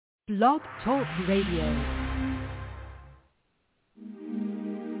Blog Talk Radio.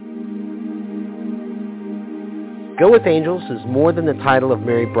 Go With Angels is more than the title of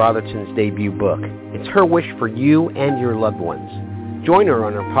Mary Brotherton's debut book. It's her wish for you and your loved ones. Join her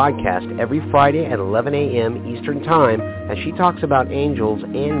on her podcast every Friday at 11 a.m. Eastern Time as she talks about angels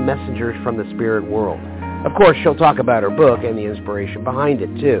and messengers from the spirit world. Of course, she'll talk about her book and the inspiration behind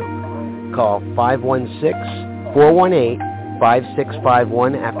it, too. Call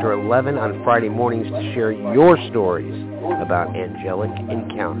 516-418-5651 after 11 on Friday mornings to share your stories about angelic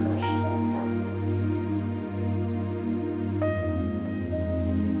encounters.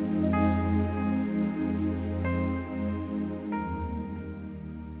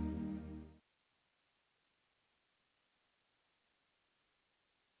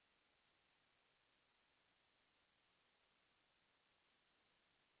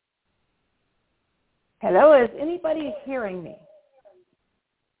 Hello, is anybody hearing me?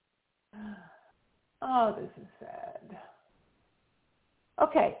 Oh, this is sad.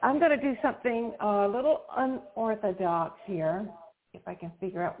 Okay, I'm going to do something a little unorthodox here, if I can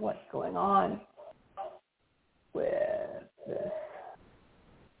figure out what's going on with this.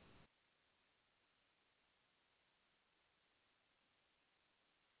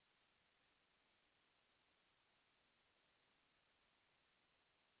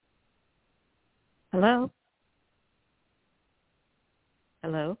 Hello?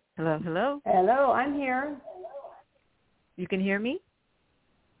 Hello? Hello? Hello? Hello, I'm here. You can hear me?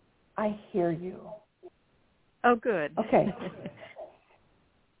 I hear you. Oh, good. Okay.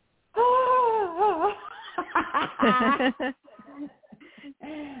 All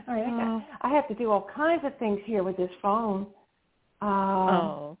right, I have to do all kinds of things here with this phone.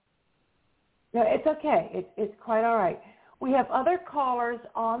 No, it's okay. It's quite all right. We have other callers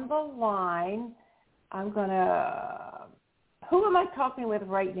on the line. I'm going to... Who am I talking with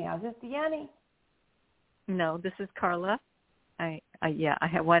right now? Is this Diani? No, this is Carla. I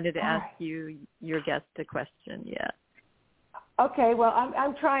wanted to ask you, your guest, a question. Yeah. Okay, well,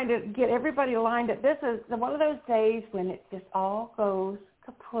 I'm trying to get everybody lined up. This is one of those days when it just all goes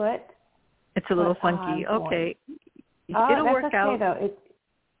kaput. It's a little funky. Okay. It'll work out. Though.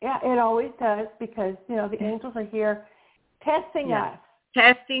 It always does because, the angels are here testing us.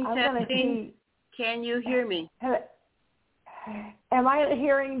 Testing. Can you hear me? Am I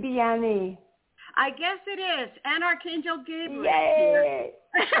hearing Diani? I guess it is. And Archangel Gabriel. Yay!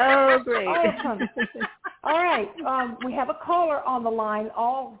 Oh, great. Awesome. All right. We have a caller on the line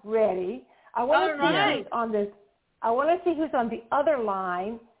already. I want to see who's on this. I want to see who's on the other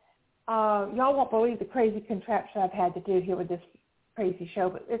line. Y'all won't believe the crazy contraption I've had to do here with this crazy show,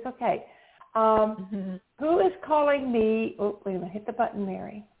 but it's okay. Who is calling me? Oh, wait a minute. Hit the button,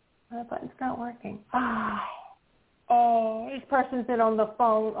 Mary. The button's not working. Oh, this person's been on the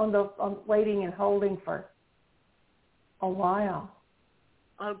phone, on waiting and holding for a while.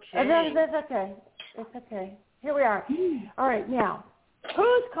 Okay. That's okay. It's okay. Here we are. All right, now,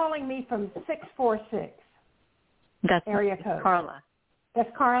 who's calling me from 646? That's area code. Carla. That's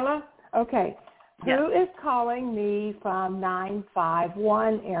Carla? Okay. Yes. Who is calling me from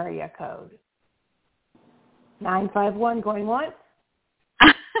 951 area code? 951 going once?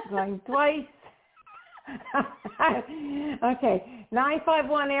 Going twice? Okay,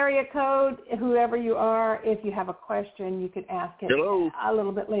 951 area code, whoever you are, if you have a question, you can ask it a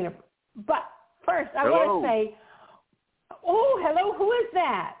little bit later. But first, I want to say, hello, who is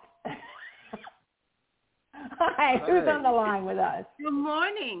that? Hi, who's on the line with us? Good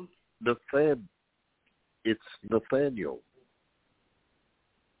morning. It's Nathaniel.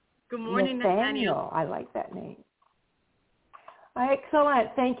 Good morning, Nathaniel. I like that name.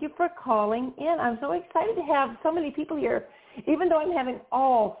 Excellent. Thank you for calling in. I'm so excited to have so many people here. Even though I'm having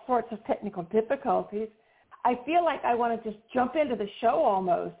all sorts of technical difficulties, I feel like I want to just jump into the show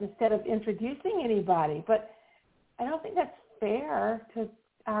almost instead of introducing anybody. But I don't think that's fair to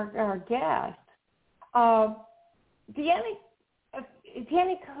our guest. Deanna,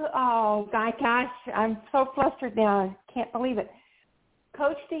 oh, gosh, I'm so flustered now. I can't believe it.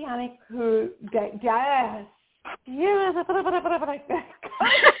 Coach Dianiluz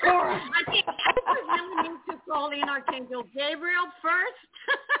Cora. I think I really need to call in Archangel Gabriel first.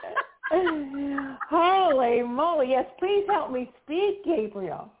 Holy moly. Yes, please help me speak,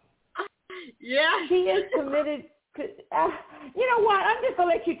 Gabriel. Yeah. She is committed to, you know what? I'm just going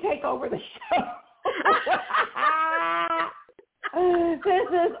to let you take over the show. This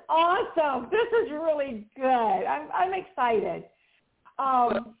is awesome. This is really good. I'm excited.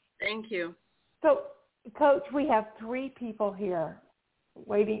 Thank you. So, Coach, we have 3 people here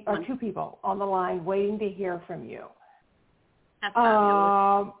waiting, or 2 people on the line waiting to hear from you. That's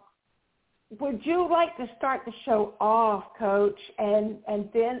fabulous. would you like to start the show off, Coach, and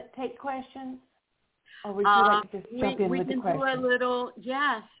then take questions? Or would you like to just jump in with the questions? We can do a little,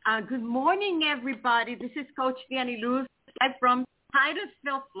 yes. Good morning, everybody. This is Coach Dianiluz from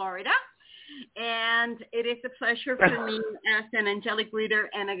Titusville, Florida. And it is a pleasure for me as an angelic reader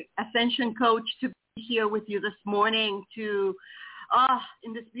and an ascension coach to be here with you this morning to,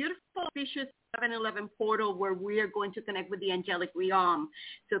 in this beautiful, auspicious 7-11 portal where we are going to connect with the angelic realm.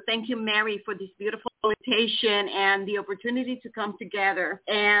 So thank you, Mary, for this beautiful invitation and the opportunity to come together.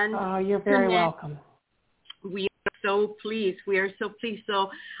 And you're very welcome. We are so pleased. We are so pleased. So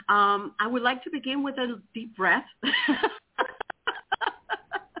I would like to begin with a deep breath.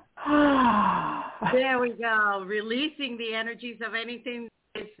 There we go. Releasing the energies of anything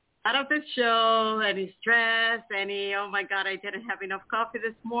that's out of the show, any stress, oh my God, I didn't have enough coffee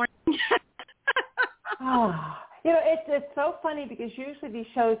this morning. It's so funny because usually these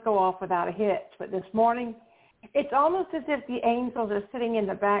shows go off without a hitch, but this morning it's almost as if the angels are sitting in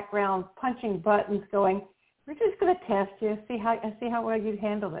the background punching buttons going, we're just going to test you, see how well you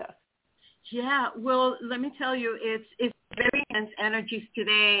handle this. Yeah, well, let me tell you, it's very intense energies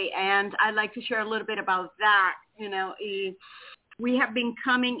today, and I'd like to share a little bit about that. We have been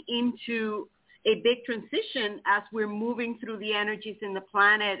coming into a big transition as we're moving through the energies in the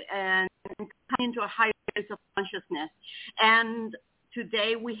planet and coming into a higher place of consciousness. And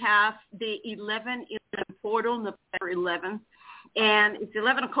today we have the 11 portal, November 11th, and it's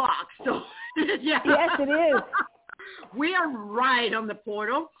 11 o'clock, so yeah. Yes, it is. We are right on the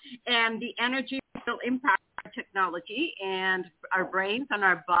portal, and the energy will impact our technology and our brains and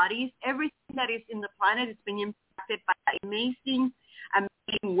our bodies. Everything that is in the planet is being impacted by amazing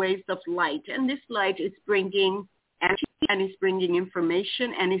waves of light. And this light is bringing energy, and is bringing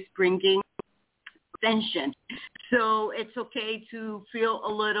information, and is bringing attention. So it's okay to feel a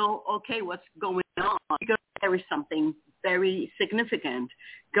little, okay, what's going on? Because there is something very significant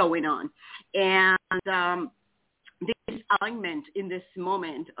going on. And this alignment in this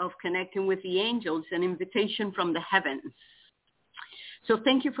moment of connecting with the angels, an invitation from the heavens. So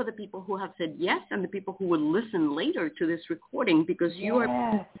thank you for the people who have said yes and the people who will listen later to this recording, because you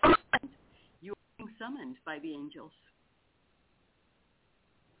are being summoned by the angels.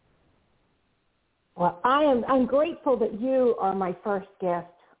 Well, I'm grateful that you are my first guest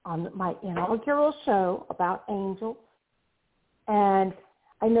on my inaugural show about angels. And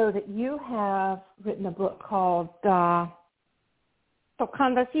I know that you have written a book called Tocando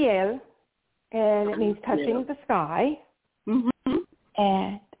el Cielo, and it means touching the sky. Mm-hmm.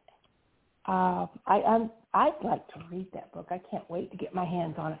 And I'd like to read that book. I can't wait to get my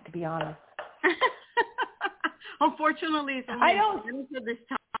hands on it, to be honest. Unfortunately, it's only for this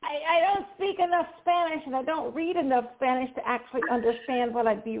time. I don't speak enough Spanish, and I don't read enough Spanish to actually understand what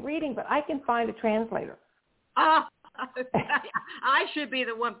I'd be reading, but I can find a translator. I should be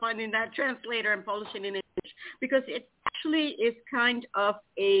the one finding that translator and publishing in English, because it actually is kind of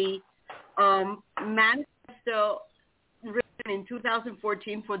a manifesto written in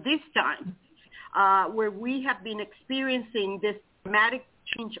 2014 for this time, where we have been experiencing this dramatic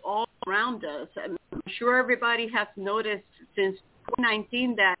change all around us. And I'm sure everybody has noticed since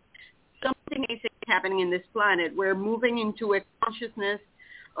 2019 that something is happening in this planet. We're moving into a consciousness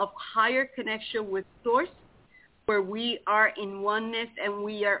of higher connection with Source, where we are in oneness and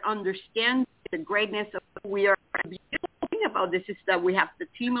we are understanding the greatness of who we are. The beautiful thing about this is that we have the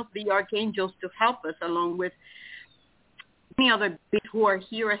team of the archangels to help us, along with many other beings who are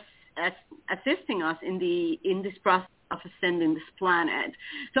here as assisting us in this process of ascending this planet.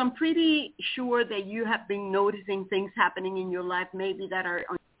 So I'm pretty sure that you have been noticing things happening in your life, maybe that are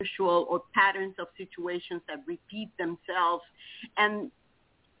unusual, or patterns of situations that repeat themselves. And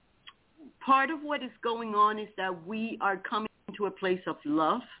part of what is going on is that we are coming to a place of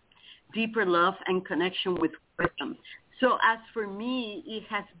love, deeper love and connection with wisdom. So as for me, it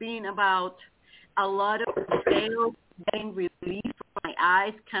has been about a lot of veils getting released from my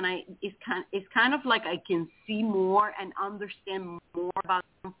eyes. It's kind of like I can see more and understand more about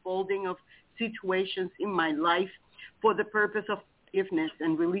the unfolding of situations in my life for the purpose of forgiveness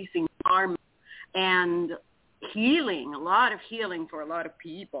and releasing karma and healing, a lot of healing for a lot of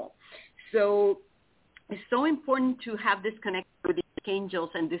people. So it's so important to have this connection with the angels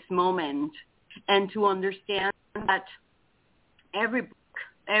in this moment, and to understand that every book,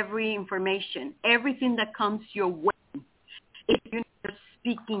 every information, everything that comes your way is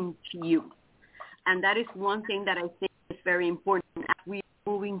speaking to you. And that is one thing that I think is very important as we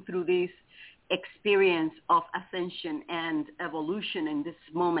are moving through this experience of ascension and evolution in this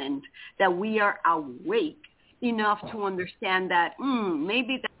moment, that we are awake enough to understand that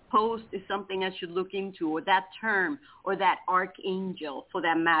maybe that's post is something I should look into, or that term, or that archangel for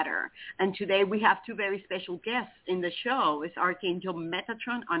that matter. And today we have two very special guests in the show. It's Archangel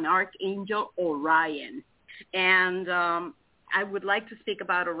Metatron and Archangel Orion. And I would like to speak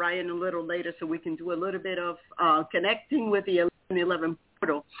about Orion a little later so we can do a little bit of connecting with the 1111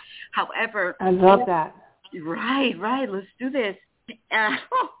 portal. However, I love that. Right. Let's do this.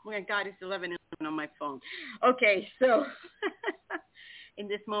 Oh, my God, it's 11:11 on my phone. Okay, so in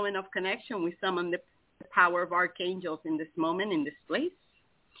this moment of connection, we summon the power of archangels in this moment, in this place.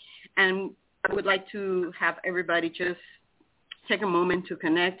 And I would like to have everybody just take a moment to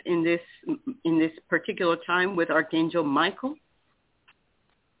connect in this particular time with Archangel Michael,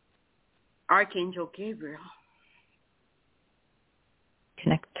 Archangel Gabriel,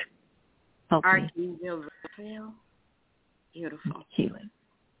 Connect. Help Archangel Raphael. Beautiful. Healing.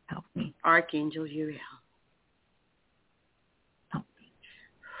 Help me. Archangel Uriel. Help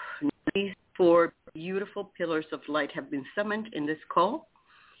me. These four beautiful pillars of light have been summoned in this call.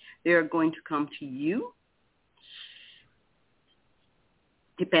 They are going to come to you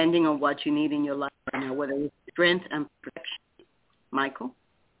depending on what you need in your life right now, whether it's strength and protection, Michael,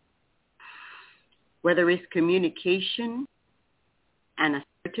 whether it's communication and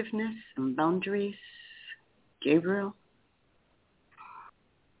assertiveness and boundaries, Gabriel,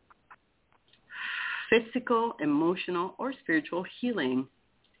 physical, emotional, or spiritual healing,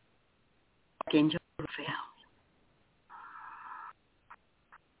 Archangel Raphael.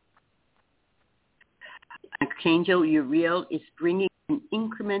 Archangel Uriel is bringing an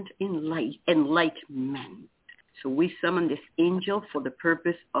increment in enlightenment. So we summon this angel for the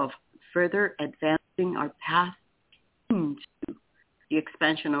purpose of further advancing our path into the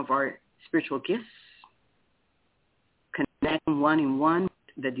expansion of our spiritual gifts, connecting one-in-one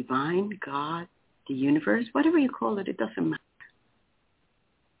with the divine, God, the universe, whatever you call it, it doesn't matter.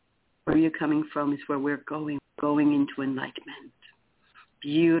 Where you're coming from is where we're going into enlightenment.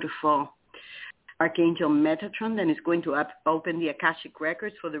 Beautiful. Archangel Metatron then is going to open the Akashic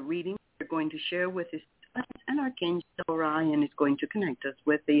records for the reading we're going to share with his students, and Archangel Orion is going to connect us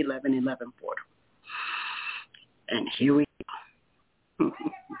with the 1111 portal. And here we go.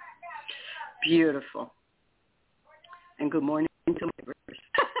 Beautiful. And good morning to my brothers.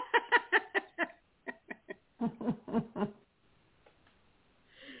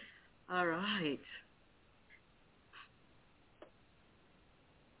 All right.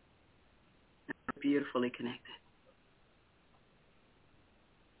 We're beautifully connected.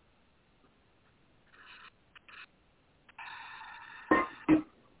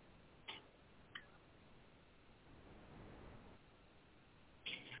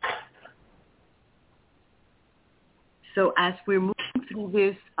 So as we're moving through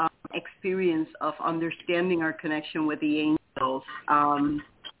this experience of understanding our connection with the angels,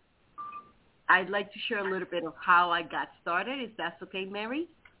 I'd like to share a little bit of how I got started. Is that okay, Mary?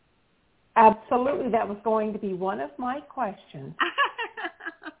 Absolutely. That was going to be one of my questions.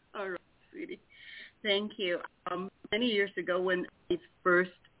 All right, sweetie. Thank you. Many years ago when I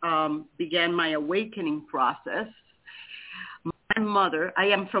first began my awakening process, my mother, I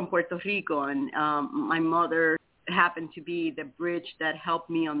am from Puerto Rico, and my mother happened to be the bridge that helped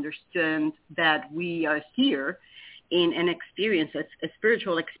me understand that we are here in an experience, a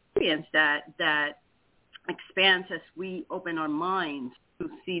spiritual experience that expands as we open our minds to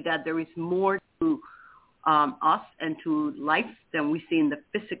see that there is more to us and to life than we see in the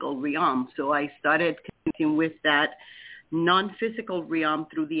physical realm. So I started connecting with that non-physical realm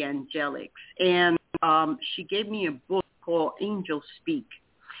through the angelics. And she gave me a book called Angels Speak.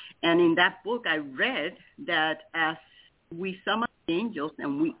 And in that book, I read that as we summon angels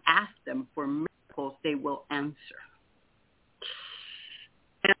and we ask them for miracles, they will answer.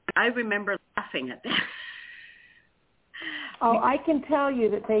 And I remember laughing at that. Oh, I can tell you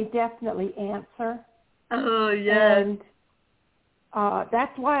that they definitely answer. Oh, yes. And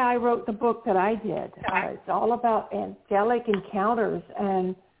that's why I wrote the book that I did. It's all about angelic encounters,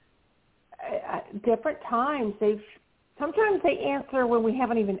 and at different times sometimes they answer when we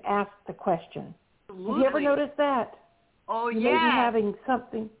haven't even asked the question. Absolutely. Have you ever noticed that? Oh, yeah. You may be having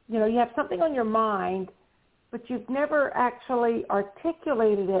something, you have something on your mind, but you've never actually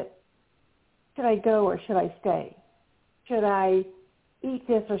articulated it. Should I go or should I stay? Should I eat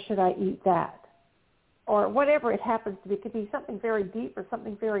this or should I eat that? Or whatever it happens to be. It could be something very deep or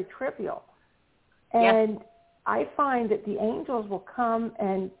something very trivial. And I find that the angels will come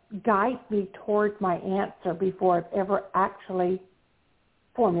and guide me towards my answer before I've ever actually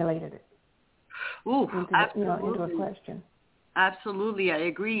formulated it. Ooh, into a question. Absolutely, I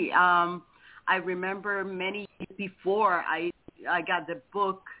agree. I remember many years before I I got the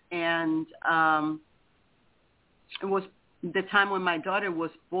book, and it was the time when my daughter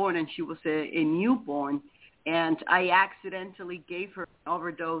was born, and she was a newborn, and I accidentally gave her an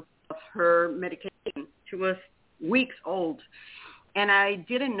overdose of her medication. She was weeks old, and I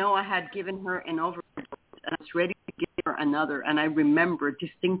didn't know I had given her an overdose, and I was ready to give her another, and I remember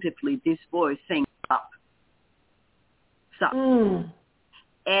distinctively this voice saying, stop. Stop.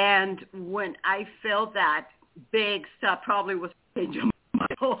 And when I felt that big stop, probably was Angel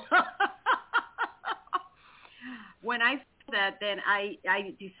Michael. When I saw that, then I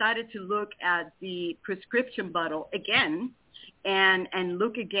decided to look at the prescription bottle again and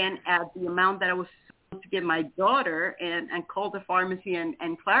look again at the amount that I was supposed to give my daughter, and called the pharmacy and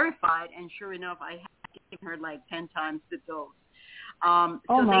clarified, and sure enough, I had given her like 10 times the dose.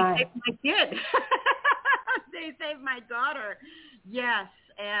 They saved my kid. They saved my daughter. Yes.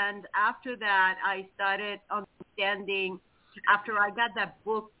 And after that, I started understanding, after I got that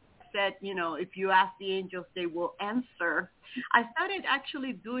book that, if you ask the angels, they will answer, I started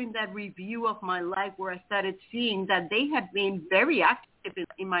actually doing that review of my life, where I started seeing that they had been very active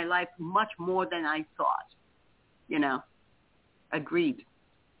in my life, much more than I thought. Agreed.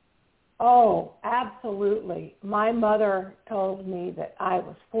 Oh, absolutely. My mother told me that I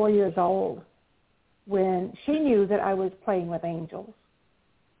was 4 years old when she knew that I was playing with angels.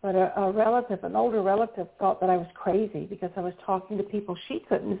 But a relative, an older relative, thought that I was crazy because I was talking to people she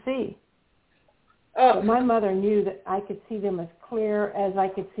couldn't see. Oh. But my mother knew that I could see them as clear as I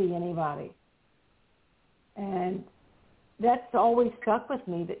could see anybody. And that's always stuck with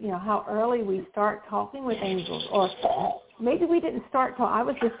me, that, how early we start talking with angels. Or maybe we didn't start till I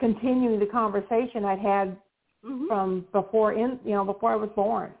was just continuing the conversation I'd had from before I was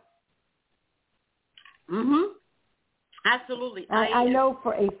born. Mm-hmm. Absolutely. I know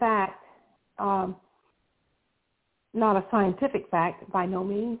for a fact, not a scientific fact by no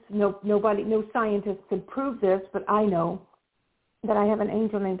means. No scientist could prove this, but I know that I have an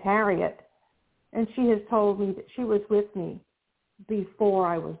angel named Harriet, and she has told me that she was with me before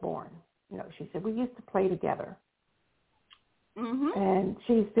I was born. She said, we used to play together. Mm-hmm. And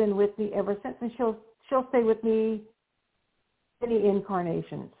she's been with me ever since, and she'll stay with me many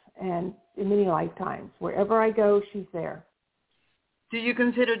incarnations and in many lifetimes. Wherever I go, she's there. Do you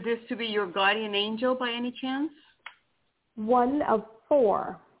consider this to be your guardian angel by any chance? One of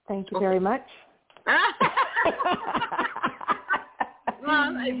 4. Thank you very much.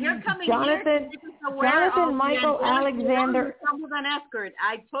 Well, if you're coming Jonathan Michael Alexander. An escort.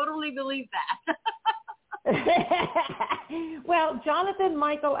 I totally believe that. Well, Jonathan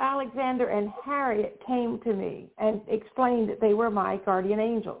Michael Alexander and Harriet came to me and explained that they were my guardian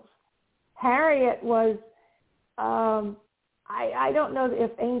angels. Harriet was, I don't know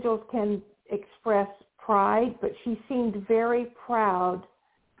if angels can express pride, but she seemed very proud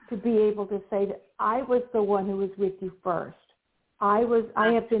to be able to say that I was the one who was with you first. I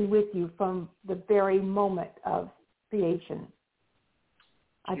have been with you from the very moment of creation.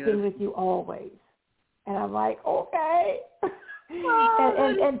 I've been with you always. And I'm like, okay.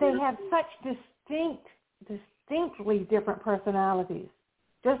 and they have such distinctly different personalities,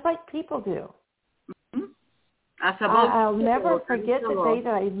 just like people do. Mm-hmm. I'll never forget the day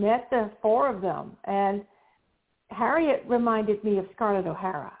that I met the 4 of them. And Harriet reminded me of Scarlett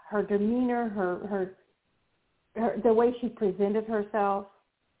O'Hara. Her demeanor, her the way she presented herself.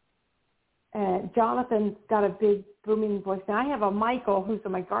 And Jonathan's got a big booming voice. Now I have a Michael who's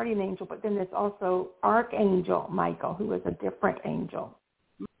my guardian angel, but then there's also Archangel Michael, who is a different angel.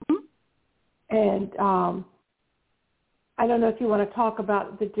 Mm-hmm. And I don't know if you want to talk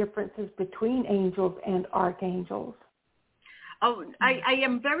about the differences between angels and archangels. Oh, I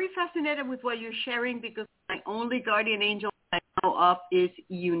am very fascinated with what you're sharing, because my only guardian angel I know of is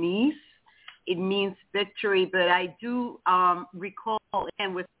Eunice. It means victory, but I do recall,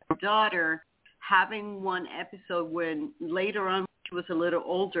 again, with my daughter, having one episode when later on, when she was a little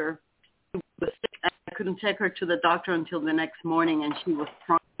older, she was sick. I couldn't take her to the doctor until the next morning, and she was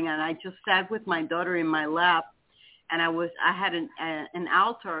crying. And I just sat with my daughter in my lap, and I had an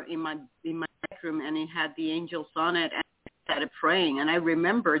altar in my bedroom, and it had the angels on it, and I started praying. And I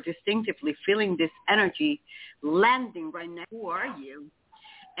remember distinctively feeling this energy landing right next. Who are you?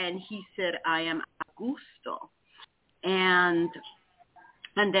 And he said, I am Augusto. And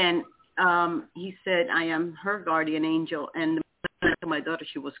then he said, I am her guardian angel. And my daughter,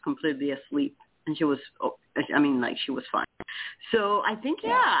 she was completely asleep. And she was, she was fine. So I think,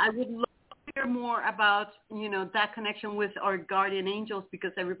 I would love to hear more about, that connection with our guardian angels,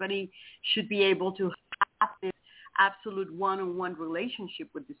 because everybody should be able to have this absolute one-on-one relationship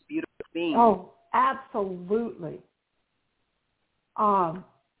with this beautiful being. Oh, absolutely.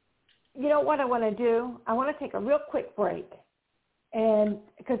 You know what I want to do? I want to take a real quick break. And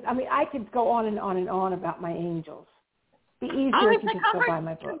because, I could go on and on and on about my angels. It'd be easier to just go buy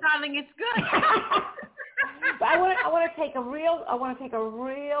my book. Darling, it's good. But I want to take a real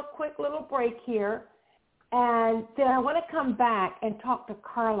quick little break here. And then I want to come back and talk to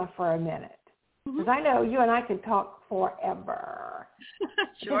Carla for a minute. Because I know you and I could talk forever.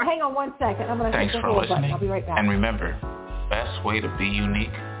 Sure. Just hang on one second. I'm going to Thanks hit the for hold button. listening. I'll be right back. And remember, best way to be unique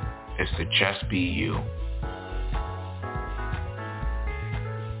is to just be you.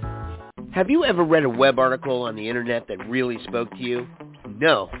 Have you ever read a web article on the internet that really spoke to you?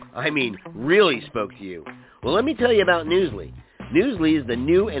 No, I mean really spoke to you. Well, let me tell you about Newsly. Newsly is the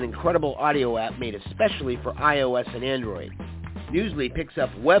new and incredible audio app made especially for iOS and Android. Newsly picks up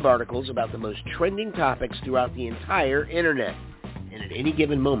web articles about the most trending topics throughout the entire internet. And at any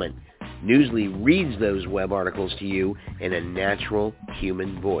given moment, Newsly reads those web articles to you in a natural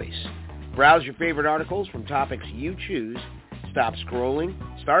human voice. Browse your favorite articles from topics you choose. Stop scrolling,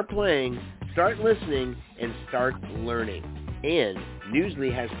 start playing, start listening, and start learning. And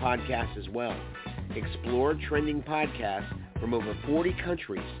Newsly has podcasts as well. Explore trending podcasts from over 40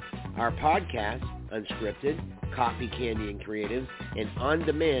 countries. Our podcasts, unscripted, coffee, candy, and creatives, and on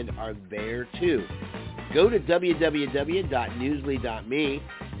demand are there too. Go to www.newsly.me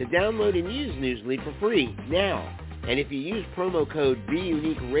to download and use Newsly for free now. And if you use promo code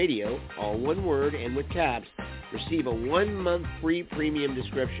BeUniqueRadio, all one word and with caps, receive a 1-month free premium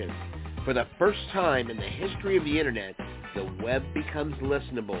subscription. For the first time in the history of the internet, the web becomes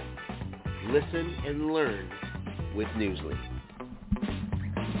listenable. Listen and learn with Newsly.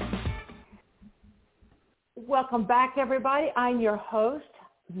 Welcome back, everybody. I'm your host,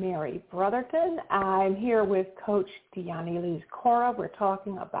 Mary Brotherton. I'm here with Coach Dianiluz Cora. We're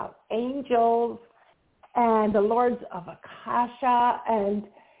talking about angels and the Lords of Akasha, and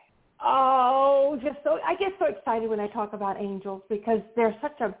I get so excited when I talk about angels because they're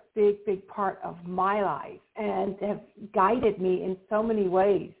such a big, big part of my life and have guided me in so many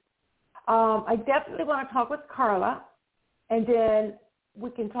ways. I definitely want to talk with Carla, and then we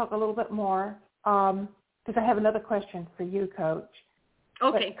can talk a little bit more because I have another question for you, Coach.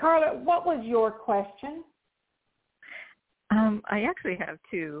 Okay. But Carla, what was your question? I actually have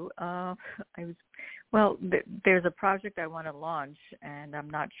two. There's a project I want to launch, and I'm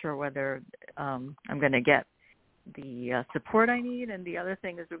not sure whether I'm going to get the support I need. And the other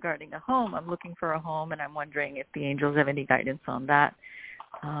thing is regarding a home. I'm looking for a home, and I'm wondering if the angels have any guidance on that.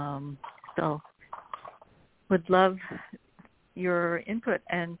 So would love your input,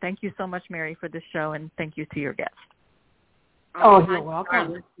 and thank you so much, Mary, for this show, and thank you to your guest. Oh, you're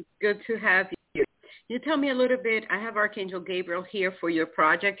welcome. It's good to have you. You tell me a little bit. I have Archangel Gabriel here for your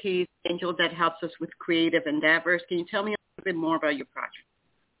project. He's the angel that helps us with creative endeavors. Can you tell me a little bit more about your project?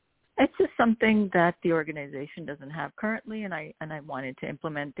 It's just something that the organization doesn't have currently, and I wanted to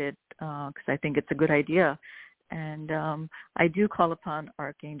implement it because I think it's a good idea. And I do call upon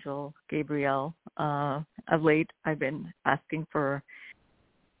Archangel Gabriel. Of late, I've been asking for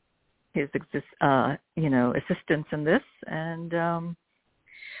his assistance in this. And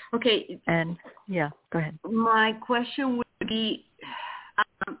okay. And yeah, go ahead. My question would be,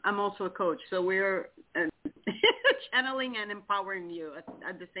 I'm also a coach, so we're channeling and empowering you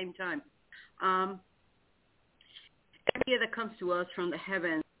at the same time. Every idea that comes to us from the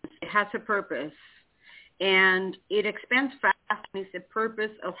heavens, it has a purpose. And it expands fast, and it's the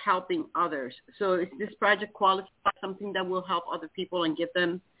purpose of helping others. So is this project qualify something that will help other people and give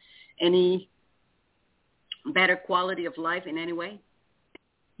them any better quality of life in any way?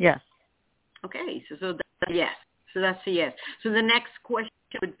 Yes. Okay, so that's a yes. So that's a yes. So the next question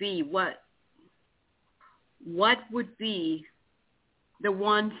would be, what would be the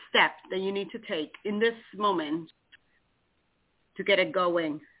one step that you need to take in this moment to get it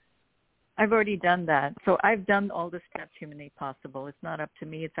going? I've already done that. So I've done all the steps humanly possible. It's not up to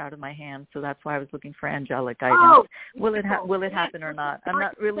me. It's out of my hands. So that's why I was looking for angelic guidance. Oh, will it happen or not? I'm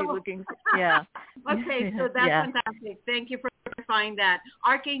not really looking for, yeah. Okay, so that's fantastic. Thank you for clarifying that.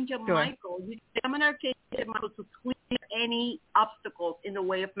 Archangel Michael, you summon Archangel Michael to clear any obstacles in the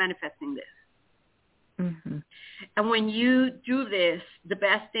way of manifesting this. Mm-hmm. And when you do this, the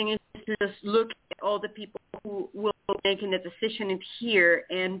best thing is to just look at all the people who will be making a decision in here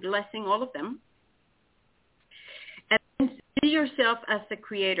and blessing all of them. And see yourself as the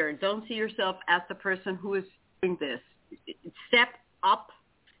creator. Don't see yourself as the person who is doing this. Step up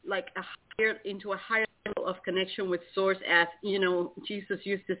into a higher level of connection with Source, as, Jesus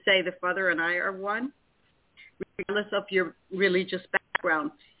used to say, the Father and I are one, regardless of your religious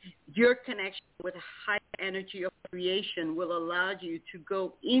background. your connection with a higher energy of creation will allow you to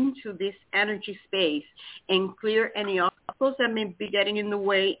go into this energy space and clear any obstacles that may be getting in the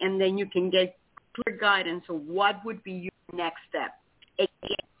way, and then you can get clear guidance of what would be your next step.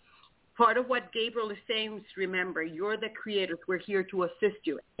 Again, part of what Gabriel is saying is, remember, you're the creators. We're here to assist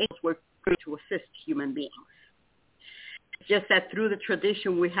you. We're here to assist human beings. It's just that through the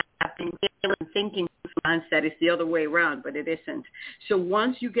tradition we have been thinking that it's the other way around, but it isn't. So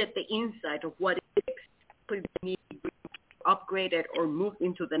once you get the insight of what exactly they need to be upgraded or move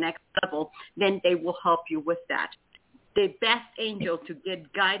into the next level, then they will help you with that. The best angel to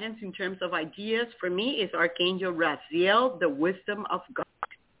get guidance in terms of ideas for me is Archangel Raziel, the wisdom of God.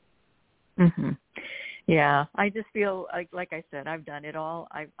 Mm-hmm. Yeah, I just feel like I said, I've done it all.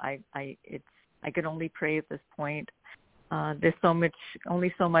 I could only pray at this point. There's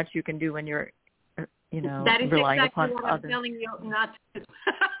only so much you can do when you're, that is relying exactly upon what others. I'm telling you not to do.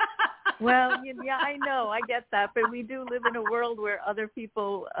 Well, yeah, I know, I get that, but we do live in a world where other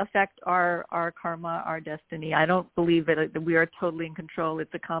people affect our karma, our destiny. I don't believe that we are totally in control.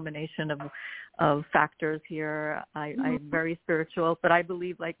 It's a combination of factors here. I'm very spiritual, but I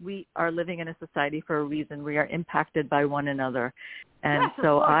believe like we are living in a society for a reason. We are impacted by one another, and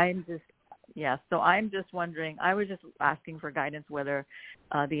yes, so I'm just wondering, I was just asking for guidance whether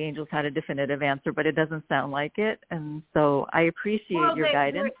the angels had a definitive answer, but it doesn't sound like it. And so I appreciate your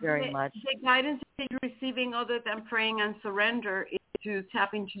guidance very much. The guidance that you're receiving other than praying and surrender is to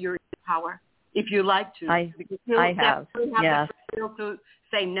tap into your power, if you like to. I have yes. The skill to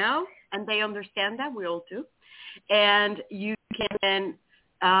say no, and they understand that. We all do. And you can then,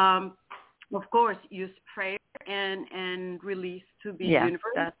 of course, use prayer and release to the universe.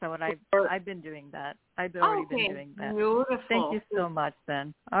 That's what I've been doing that. I've already been doing that. Beautiful. Thank you so much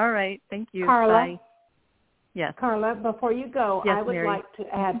then. All right. Thank you. Carla? Bye. Yes. Carla, before you go, yes, I would Mary. like to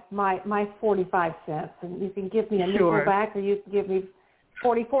add my 45 cents, and you can give me a nickel back, or you can give me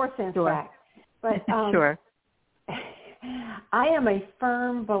 44 cents back. But sure. I am a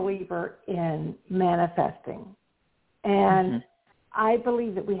firm believer in manifesting, and I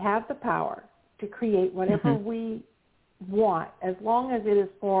believe that we have the power to create whatever we want, as long as it is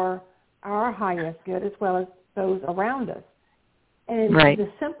for our highest good as well as those around us. And the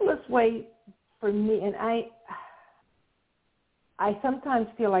simplest way for me, and I sometimes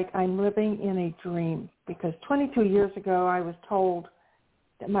feel like I'm living in a dream, because 22 years ago I was told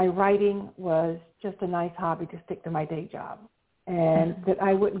that my writing was just a nice hobby to stick to my day job, and that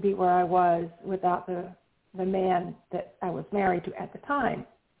I wouldn't be where I was without the man that I was married to at the time.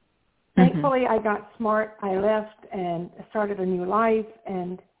 Thankfully, I got smart. I left and started a new life,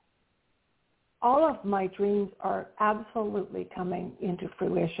 and all of my dreams are absolutely coming into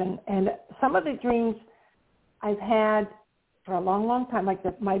fruition. And some of the dreams I've had for a long, long time,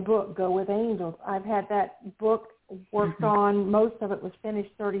 like my book, Go With Angels. I've had that book worked on. Most of it was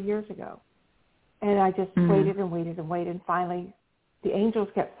finished 30 years ago. And I just waited and waited and waited. And finally, the angels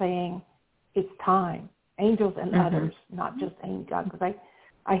kept saying, it's time. Angels and others, not just God, because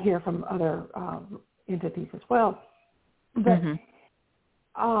I hear from other entities as well. But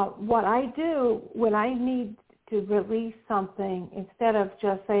what I do when I need to release something, instead of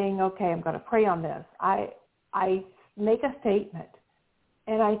just saying, okay, I'm going to pray on this, I make a statement.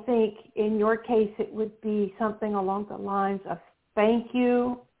 And I think in your case it would be something along the lines of, thank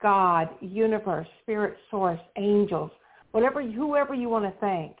you, God, universe, spirit source, angels, whoever you want to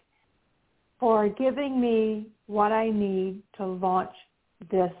thank, for giving me what I need to launch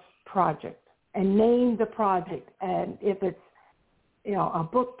this project, and name the project. And if it's, a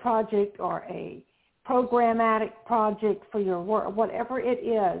book project or a programmatic project for your work, whatever it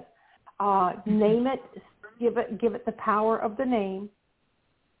is, name it, give it the power of the name,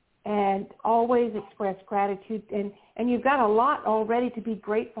 and always express gratitude. And you've got a lot already to be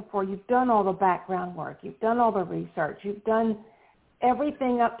grateful for. You've done all the background work. You've done all the research. You've done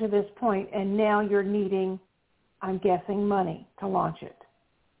everything up to this point, and now you're needing, I'm guessing, money to launch it.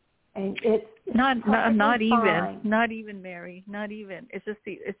 And it's not even, Mary, not even. It's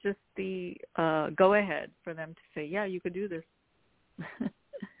just the go ahead for them to say, yeah, you could do this.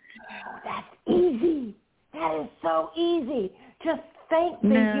 That's easy. That is so easy. Just thank the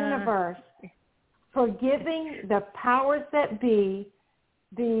universe for giving the powers that be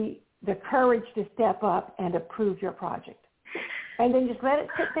the courage to step up and approve your project. And then just let it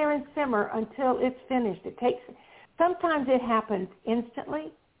sit there and simmer until it's finished. Sometimes it happens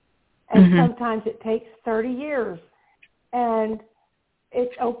instantly, and sometimes it takes 30 years. And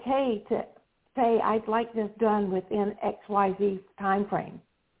it's okay to say, I'd like this done within XYZ time frame.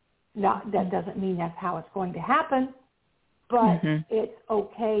 Now, that doesn't mean that's how it's going to happen, but it's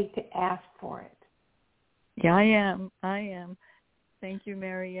okay to ask for it. Yeah, I am. Thank you,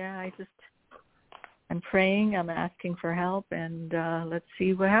 Mary. Yeah, I'm praying, I'm asking for help, and let's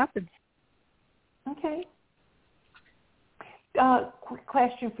see what happens. Okay. Quick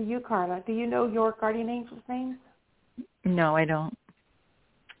question for you, Carla. Do you know your guardian angel's names? No, I don't.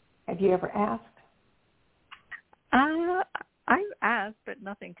 Have you ever asked? I've asked, but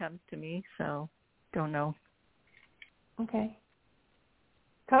nothing comes to me, so don't know. Okay.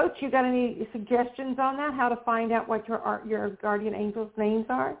 Coach, you got any suggestions on that? How to find out what your guardian angel's names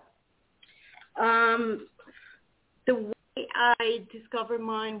are? The way I discovered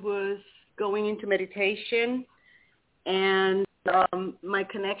mine was going into meditation, and my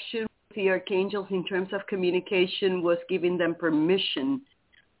connection with the archangels in terms of communication was giving them permission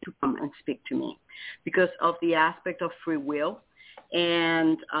to come and speak to me because of the aspect of free will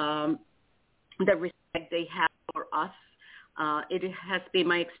and the respect they have for us. It has been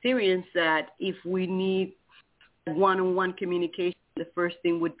my experience that if we need one-on-one communication, the first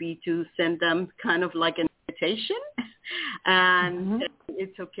thing would be to send them kind of like an invitation, and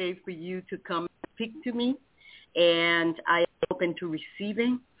it's okay for you to come and speak to me, and I am open to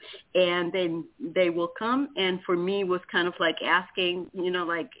receiving, and then they will come. And for me, it was kind of like asking,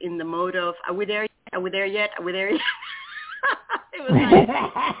 like in the mode of, are we there yet? Are we there yet? Are we there yet? It was like,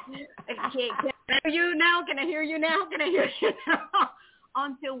 can I hear you now? Can I hear you now? Can I hear you now?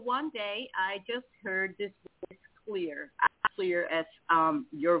 Until one day, I just heard this voice clear as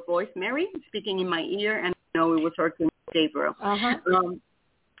your voice, Mary, speaking in my ear, and I know it was Archangel Gabriel.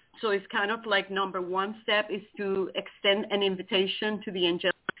 So it's kind of like number one step is to extend an invitation to the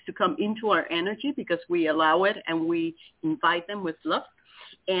angelics to come into our energy because we allow it and we invite them with love.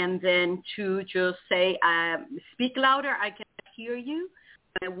 And then to just say, speak louder, I can hear you.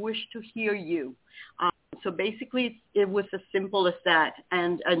 I wish to hear you. So basically, it was as simple as that,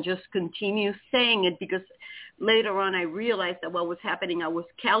 and just continue saying it because later on I realized that what was happening, I was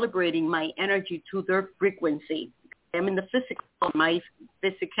calibrating my energy to their frequency. I'm in the physical. My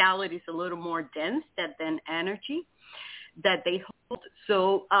physicality is a little more dense than energy that they hold.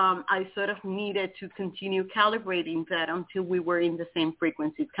 So I sort of needed to continue calibrating that until we were in the same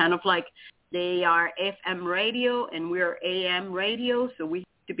frequency. It's kind of like they are FM radio and we're AM radio, so we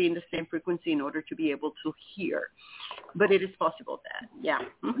have to be in the same frequency in order to be able to hear. But it is possible that, yeah.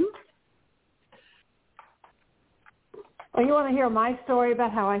 Well, you want to hear my story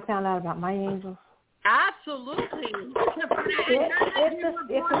about how I found out about my angels? Absolutely.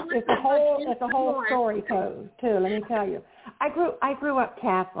 It's a whole story too. Let me tell you, I grew up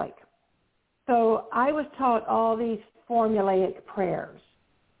Catholic, so I was taught all these formulaic prayers.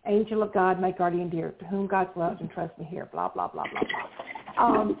 Angel of God, my guardian dear, to whom God's love and trust me here, blah blah blah blah blah.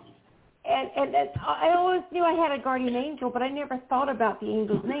 And I always knew I had a guardian angel, but I never thought about the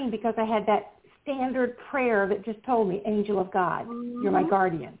angel's name because I had that standard prayer that just told me, Angel of God, you're my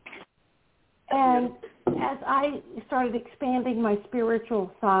guardian. And as I started expanding my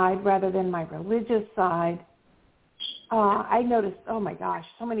spiritual side rather than my religious side, I noticed, oh my gosh,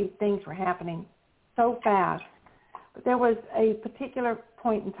 so many things were happening so fast. But there was a particular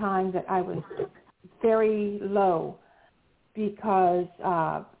point in time that I was very low because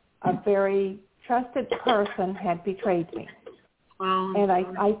a very trusted person had betrayed me. And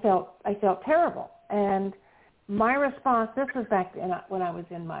I felt terrible. And my response, this was back when I was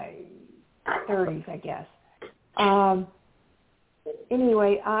in my 30s, I guess.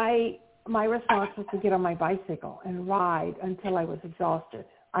 Anyway, my response was to get on my bicycle and ride until I was exhausted.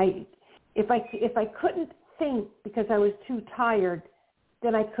 If I couldn't think because I was too tired,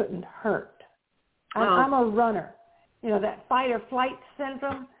 then I couldn't hurt. I'm a runner. That fight or flight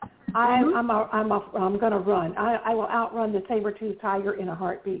syndrome. I'm going to run. I will outrun the saber-toothed tiger in a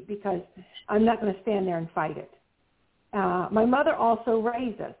heartbeat because I'm not going to stand there and fight it. My mother also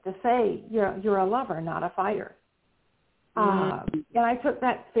raised us to say you're a lover, not a fighter. And I took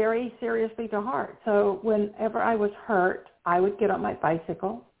that very seriously to heart. So whenever I was hurt, I would get on my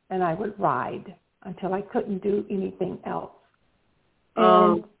bicycle and I would ride until I couldn't do anything else.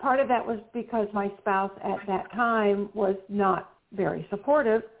 And part of that was because my spouse at that time was not very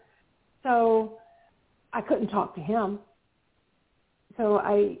supportive, so I couldn't talk to him. So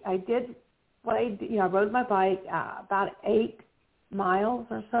I did what I did. I rode my bike about 8 miles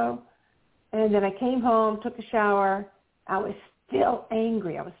or so, and then I came home, took a shower. I was still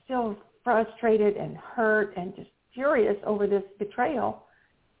angry. I was still frustrated and hurt and just furious over this betrayal.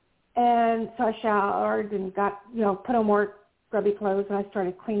 And so I showered and got, put on more scrubby clothes, and I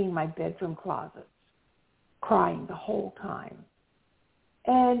started cleaning my bedroom closets, crying the whole time.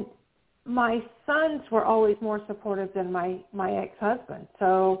 And my sons were always more supportive than my ex-husband.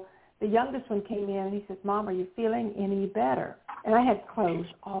 So the youngest one came in and he says, Mom, are you feeling any better? And I had clothes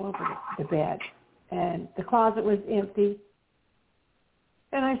all over the bed, and the closet was empty.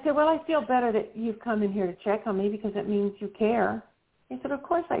 And I said, well, I feel better that you've come in here to check on me because it means you care. He said, of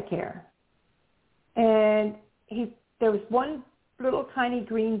course I care. And there was one little tiny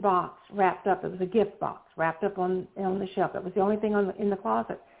green box wrapped up. It was a gift box wrapped up on the shelf. That was the only thing in the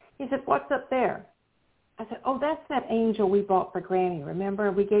closet. He said, what's up there? I said, oh, that's that angel we bought for Granny.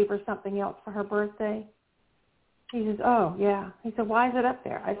 Remember, we gave her something else for her birthday? He says, oh, yeah. He said, why is it up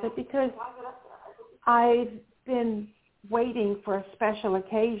there? I said, because I've been waiting for a special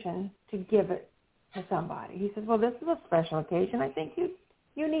occasion to give it to somebody. He says, well, this is a special occasion. I think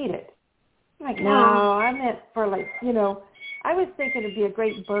you need it. I'm like, no, I meant for I was thinking it'd be a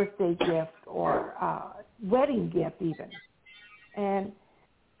great birthday gift or wedding gift even. And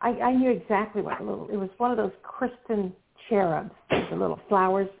I knew exactly what it was one of those Kristen cherubs, the little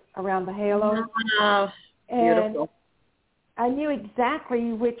flowers around the halo. Beautiful. And I knew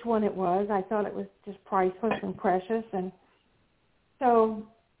exactly which one it was. I thought it was just priceless and precious. And so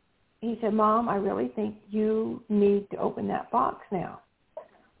he said, Mom, I really think you need to open that box now.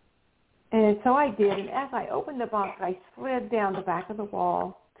 And so I did. And as I opened the box, I slid down the back of the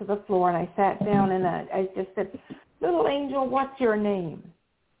wall to the floor, and I sat down, and I just said, little angel, what's your name?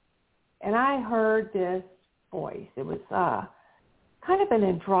 And I heard this voice. It was kind of an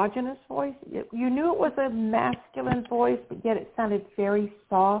androgynous voice. You knew it was a masculine voice, but yet it sounded very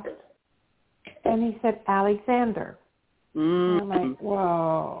soft. And he said, Alexander. And I'm like,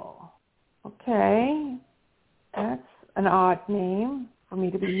 whoa, okay, that's an odd name for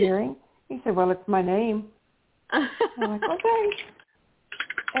me to be hearing. He said, well, it's my name. I'm like, okay.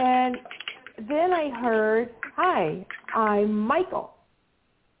 And then I heard, hi, I'm Michael.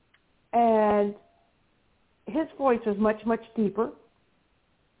 And his voice was much, much deeper,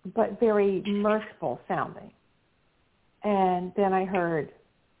 but very mirthful sounding. And then I heard,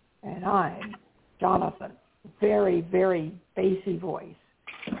 and I'm Jonathan. Very, very bassy voice.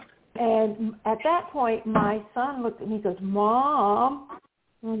 And at that point, my son looked at me and goes, Mom,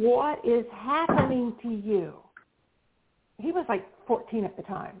 what is happening to you? He was like 14 at the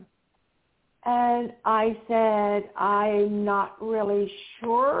time. And I said, I'm not really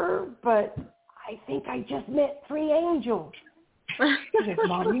sure, but I think I just met 3 angels. He says,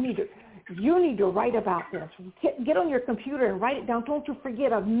 Mom, you need to write about this. Get on your computer and write it down. Don't you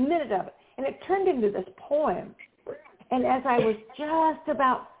forget a minute of it. And it turned into this poem. And as I was just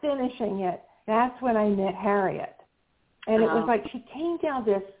about finishing it, that's when I met Harriet. And it was like she came down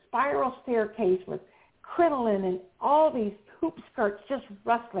this spiral staircase with crinoline and all these hoop skirts just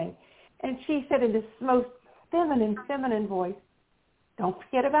rustling. And she said in this most feminine voice, don't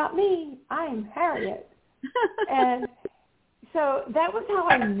forget about me. I'm Harriet. And so that was how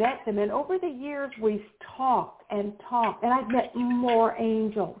I met them. And over the years, we've talked, and I've met more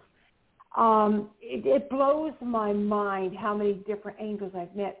angels. It blows my mind how many different angels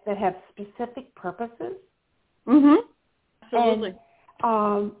I've met that have specific purposes. Mm-hmm. Absolutely.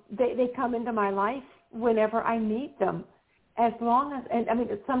 And they come into my life whenever I need them. As long as, and I mean,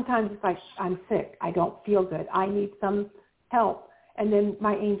 sometimes it's like, I'm sick, I don't feel good, I need some help. And then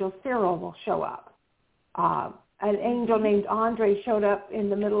my angel Cyril will show up. An angel named Andre showed up in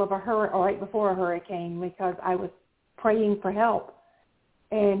the middle of a hurricane, or right before a hurricane, because I was praying for help.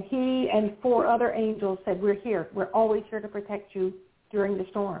 And he and 4 other angels said, we're here. We're always here to protect you during the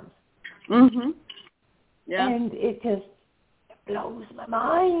storms. Mm-hmm. Yeah. And it just blows my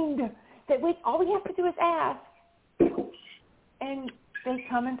mind that all we have to do is ask, and they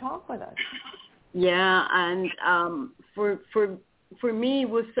come and talk with us. Yeah, and for me, it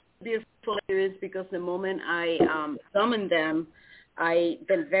was so beautiful experience because the moment I summoned them,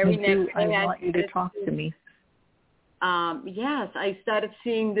 the very next day I want you to talk to me. Yes, I started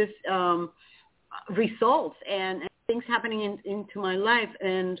seeing this results and things happening into my life.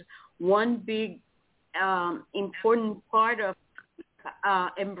 And one big important part of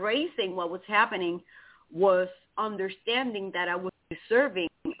embracing what was happening was understanding that I was deserving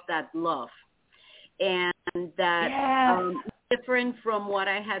of that love. And that different from what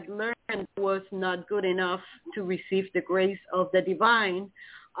I had learned was not good enough to receive the grace of the divine.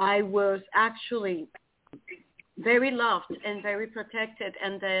 I was actually very loved and very protected,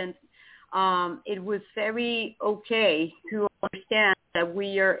 and then it was very okay to understand that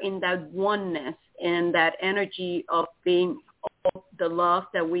we are in that oneness and that energy of being all the love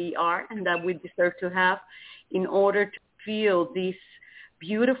that we are and that we deserve to have in order to feel these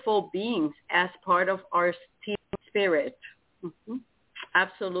beautiful beings as part of our team spirit. Mm-hmm.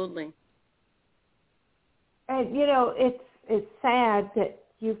 Absolutely. And, it's sad that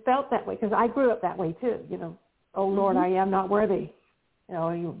you felt that way, because I grew up that way too, oh, Lord, I am not worthy.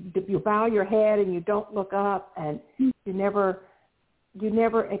 You bow your head and you don't look up, and you never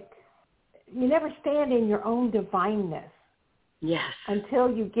stand in your own divineness. Yes. Until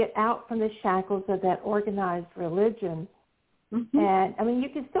you get out from the shackles of that organized religion. And, you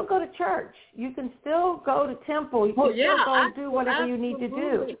can still go to church. You can still go to temple. You can still go do whatever you need to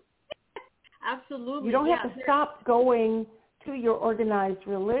do. Absolutely. You don't have to stop going to your organized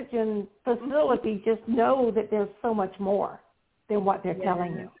religion facility. Just know that there's so much more than what they're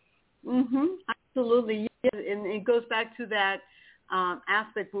telling you. Absolutely. Yes. And it goes back to that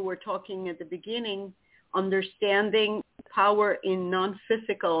aspect we were talking at the beginning, understanding power in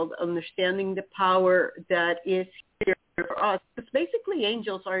non-physical, understanding the power that is here for us. Because basically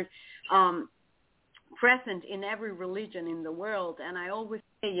angels are present in every religion in the world. And I always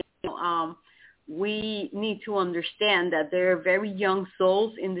say, we need to understand that there are very young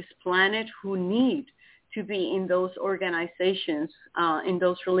souls in this planet who need to be in those organizations, in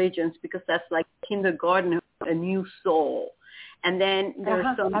those religions, because that's like kindergarten, a new soul. And then there's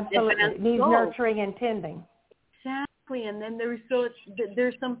some absolutely needs nurturing and tending. Exactly. And then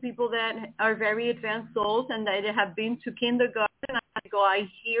there's some people that are very advanced souls and that have been to kindergarten. I go, I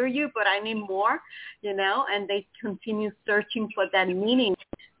hear you, but I need more, and they continue searching for that meaning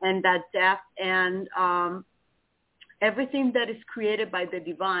and that depth and everything that is created by the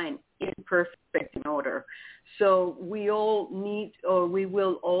divine in perfect in order. So we all need, or we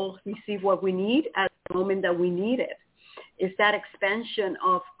will all receive what we need at the moment that we need it. Is that expansion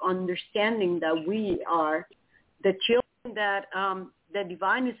of understanding that we are the children that the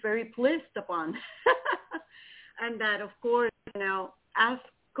divine is very pleased upon. And that, of course, as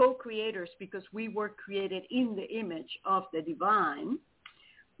co-creators, because we were created in the image of the divine,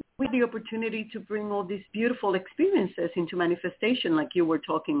 we have the opportunity to bring all these beautiful experiences into manifestation, like you were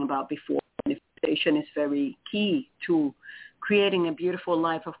talking about before. Manifestation is very key to creating a beautiful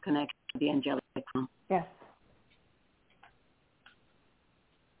life of connection with the angelic realm. Yes.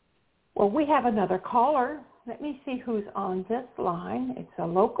 Well, we have another caller. Let me see who's on this line. It's a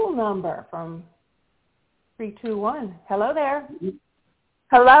local number from 321. Hello there.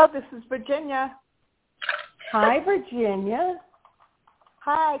 Hello, this is Virginia. Hi, Virginia.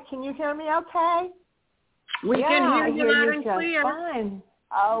 Hi, can you hear me okay? We can hear you loud and just clear. Fine.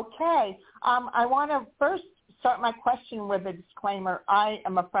 Okay. I want to first start my question with a disclaimer. I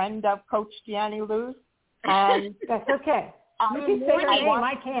am a friend of Coach Dianiluz, and that's okay. You can say her name.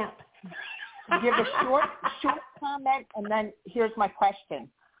 I can't. Give a short comment, and then here's my question.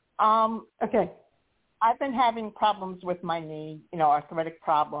 Okay. I've been having problems with my knee, arthritic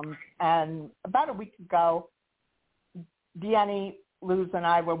problems, and about a week ago, Dianiluz and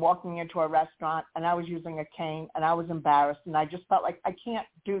I were walking into a restaurant, and I was using a cane, and I was embarrassed, and I just felt like I can't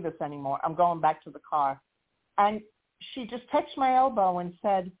do this anymore. I'm going back to the car. And she just touched my elbow and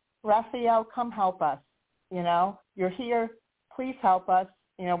said, Raphael, come help us. You're here. Please help us,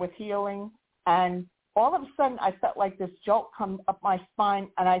 with healing. And all of a sudden, I felt like this jolt come up my spine,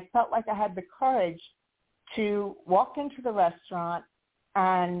 and I felt like I had the courage to walk into the restaurant,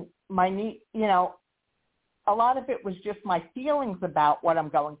 and my knee, a lot of it was just my feelings about what I'm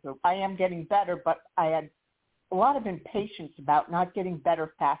going through. I am getting better, but I had a lot of impatience about not getting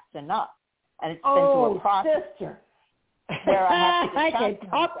better fast enough. And it's been through a process. Sister. Where I have to I can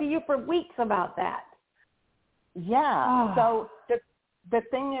talk to you for weeks about that. Yeah. So the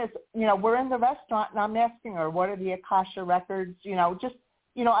thing is, we're in the restaurant, and I'm asking her, what are the Akasha records?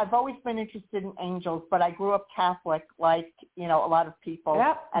 I've always been interested in angels, but I grew up Catholic, like, a lot of people.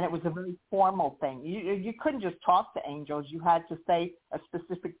 Yep. And it was a very formal thing. You couldn't just talk to angels. You had to say a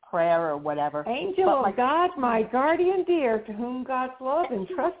specific prayer or whatever. Angel of God, my guardian dear, to whom God's love and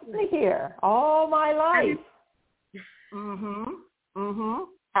trust me here all my life.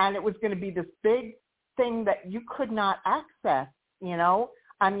 And it was going to be this big thing that you could not access,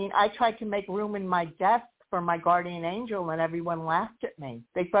 I tried to make room in my desk for my guardian angel, and everyone laughed at me.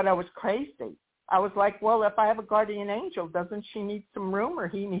 They thought I was crazy. I was like, well, if I have a guardian angel, doesn't she need some room, or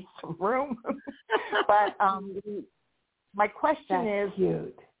he needs some room? But my question is,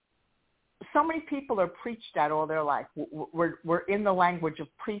 cute. So many people are preached at all their life. We're in the language of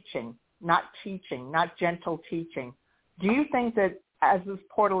preaching, not teaching, not gentle teaching. Do you think that as this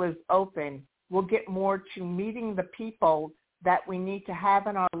portal is open, we'll get more to meeting the people that we need to have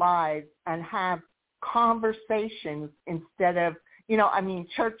in our lives and have conversations instead of,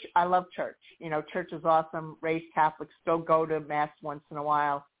 church, I love church. Church is awesome. Raised Catholic, still go to Mass once in a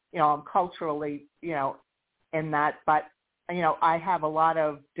while. I'm culturally, in that. But I have a lot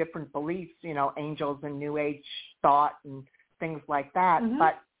of different beliefs, angels and New Age thought and things like that. Mm-hmm.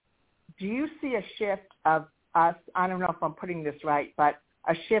 But do you see a shift of us, I don't know if I'm putting this right, but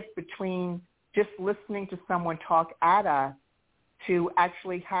a shift between just listening to someone talk at us to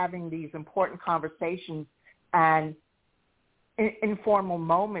actually having these important conversations and informal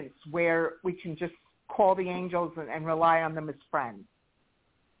moments where we can just call the angels and rely on them as friends?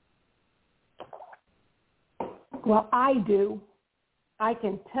 Well, I do. I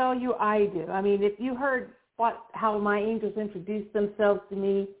can tell you I do. I mean, if you heard how my angels introduced themselves to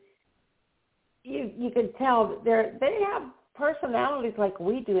me, you can tell that they have personalities like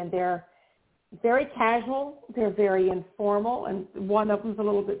we do, and they're very casual. They're very informal, and one of them's a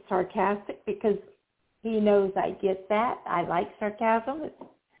little bit sarcastic because he knows I get that. I like sarcasm. It's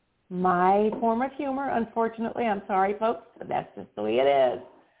my form of humor, unfortunately. I'm sorry, folks, but that's just the way it is.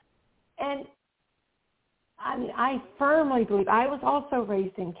 And I firmly believe, I was also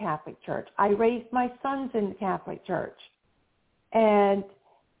raised in Catholic Church. I raised my sons in the Catholic Church. And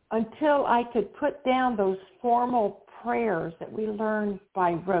until I could put down those formal prayers that we learned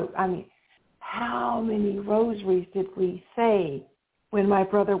by rote, I mean, how many rosaries did we say when my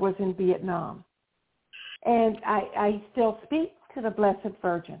brother was in Vietnam? And I still speak to the Blessed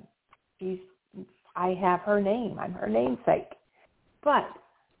Virgin. I have her name. I'm her namesake. But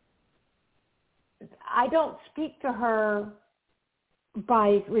I don't speak to her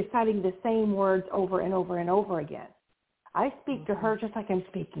by reciting the same words over and over and over again. I speak to her just like I'm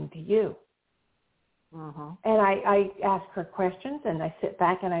speaking to you. And I ask her questions, and I sit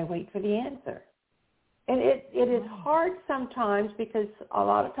back and I wait for the answer. And it is hard sometimes because a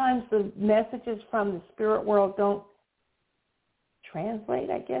lot of times the messages from the spirit world don't translate,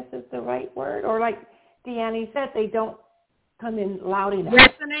 I guess is the right word. Or like Deannie said, they don't come in loud enough.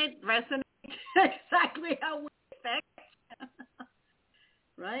 Resonate. Exactly how we expect.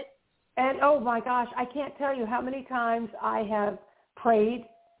 Right? And oh my gosh, I can't tell you how many times I have prayed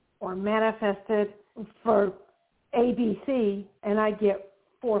or manifested for ABC and I get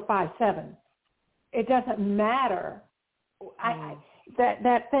 4, 5, 7. It doesn't matter.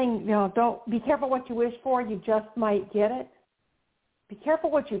 That thing, don't be careful what you wish for. You just might get it. Be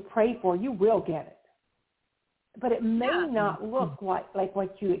careful what you pray for. You will get it. But it may not look like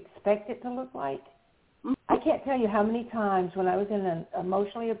what you expect it to look like. I can't tell you how many times when I was in an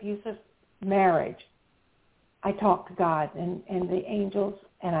emotionally abusive marriage, I talked to God and the angels,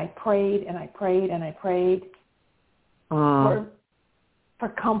 and I prayed and I prayed and I prayed for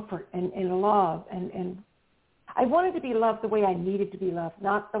comfort and love. And I wanted to be loved the way I needed to be loved,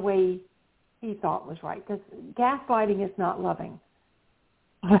 not the way he thought was right. Because gaslighting is not loving.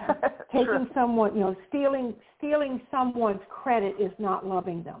 Taking someone, stealing someone's credit is not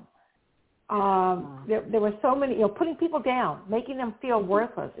loving them. There were so many, putting people down, making them feel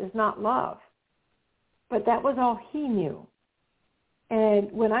worthless is not love. But that was all he knew.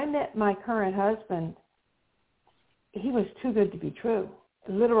 And when I met my current husband, he was too good to be true,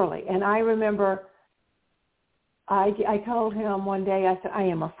 literally. And I remember I told him one day, I said, I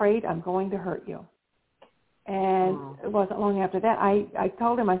am afraid I'm going to hurt you. And it wasn't long after that, I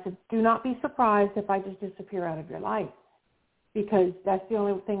told him, I said, do not be surprised if I just disappear out of your life, because that's the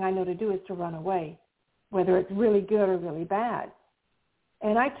only thing I know to do is to run away, whether it's really good or really bad.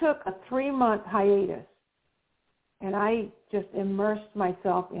 And I took a 3-month hiatus, and I just immersed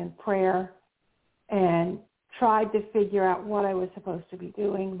myself in prayer and tried to figure out what I was supposed to be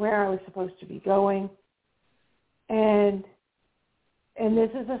doing, where I was supposed to be going. And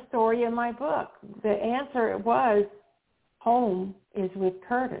this is a story in my book. The answer was home is with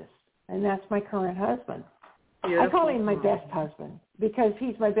Curtis, and that's my current husband. Beautiful. I call him my best husband because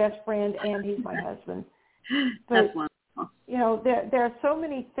he's my best friend and he's my husband. But, that's wonderful. There are so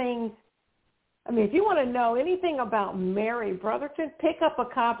many things. I mean, if you want to know anything about Mary Brotherton, pick up a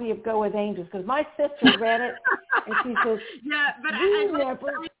copy of Go with Angels, because my sister read it, and she says, yeah, but I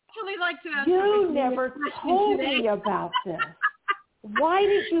actually like to answer you never told me about this. Why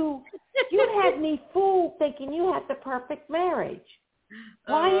did you had me fooled thinking you had the perfect marriage.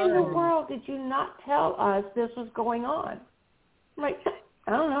 Why in the world did you not tell us this was going on? I'm like,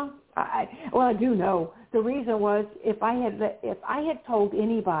 I don't know. I do know. The reason was if I had told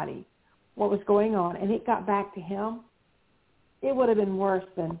anybody what was going on and it got back to him, it would have been worse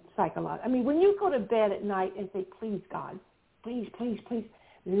than psychological. I mean, when you go to bed at night and say, please, God, please, please, please,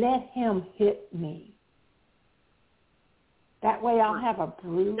 let him hit me. That way I'll have a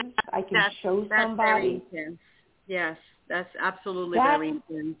bruise. I can show somebody. Very intense. Yes, that's absolutely very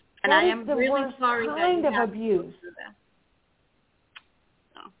intense. And I am really sorry that kind of abuse.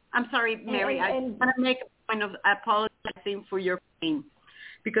 No. I'm sorry, Mary. I want to make a point of apologize for your pain,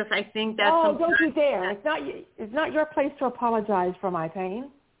 because I think that. Oh, don't you dare! It's not your place to apologize for my pain.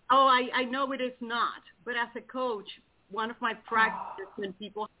 Oh, I know it is not. But as a coach, one of my practices when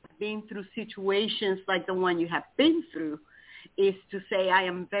people have been through situations like the one you have been through is to say, I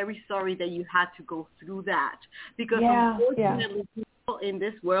am very sorry that you had to go through that. Because unfortunately, people in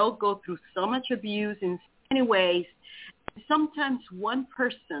this world go through so much abuse in so many ways. And sometimes one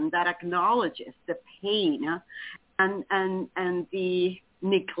person that acknowledges the pain and the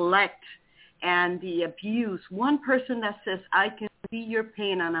neglect and the abuse, one person that says, I can see your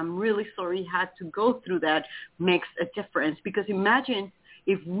pain and I'm really sorry you had to go through that, makes a difference. Because imagine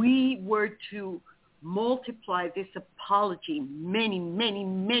if we were to multiply this apology many, many,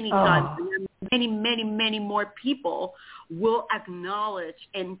 many times, and many, many, many more people will acknowledge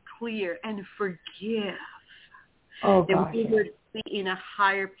and clear and forgive. Then we would be in a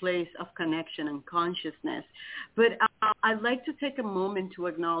higher place of connection and consciousness. But I'd like to take a moment to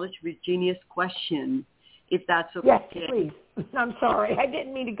acknowledge Virginia's question, if that's okay. Yes, please. I'm sorry. I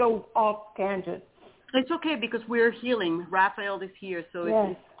didn't mean to go off tangent. It's okay because we're healing. Raphael is here, so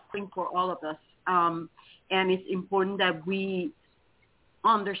it's healing for all of us. And it's important that we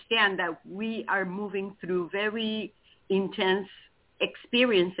understand that we are moving through very intense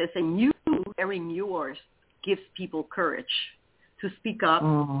experiences, and you sharing yours gives people courage to speak up,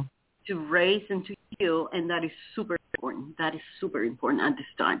 to raise and to heal, and that is super important. That is super important at this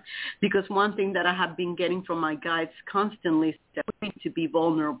time, because one thing that I have been getting from my guides constantly is that we need to be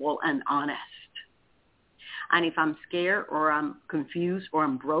vulnerable and honest. And if I'm scared or I'm confused or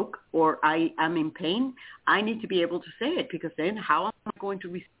I'm broke or I am in pain, I need to be able to say it, because then how am I going to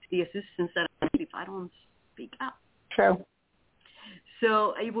receive the assistance that I need if I don't speak up? True.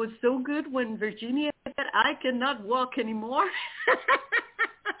 So it was so good when Virginia said, I cannot walk anymore.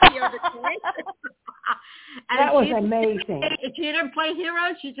 That was amazing. She didn't play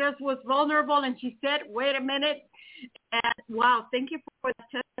hero. She just was vulnerable, and she said, wait a minute. And wow, thank you for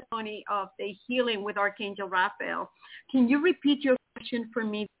the testimony of the healing with Archangel Raphael. Can you repeat your question for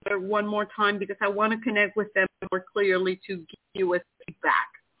me one more time, because I want to connect with them more clearly to give you a feedback,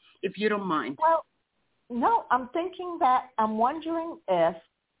 if you don't mind. Well, no, I'm wondering if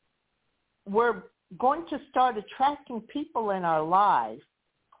we're going to start attracting people in our lives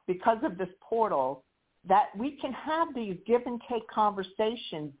because of this portal, that we can have these give and take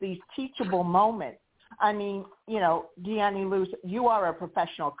conversations, these teachable moments. I mean, Dianiluz, you are a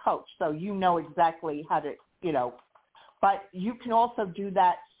professional coach, so you know exactly how to, but you can also do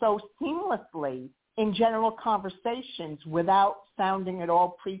that so seamlessly in general conversations without sounding at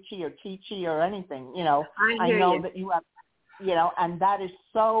all preachy or teachy or anything. I know that you have, and that is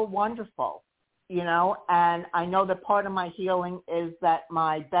so wonderful, and I know that part of my healing is that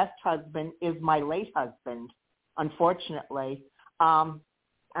my best husband is my late husband, unfortunately.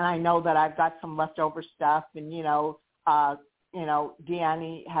 And I know that I've got some leftover stuff, and,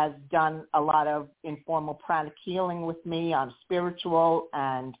 Deannie has done a lot of informal pranic healing with me on spiritual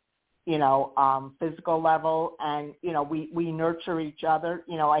and, physical level. And, we nurture each other.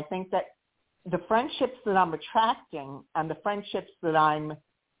 I think that the friendships that I'm attracting and the friendships that I'm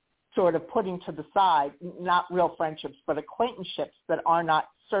sort of putting to the side, not real friendships, but acquaintanceships that are not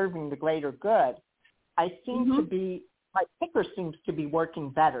serving the greater good, I seem to be, my picker seems to be working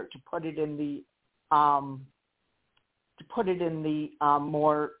better, to put it in the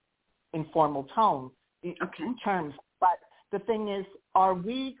more informal tone terms. But the thing is, are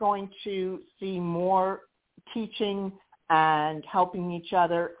we going to see more teaching and helping each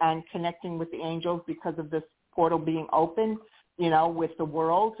other and connecting with the angels because of this portal being open, with the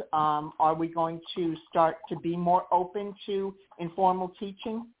world? Are we going to start to be more open to informal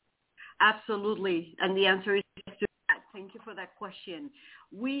teaching? Absolutely. And the answer is yes to that. Thank you for that question.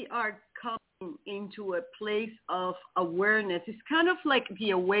 We are coming into a place of awareness. It's kind of like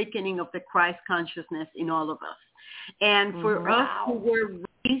the awakening of the Christ consciousness in all of us. And for us who were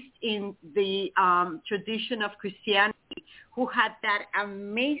raised in the tradition of Christianity, who had that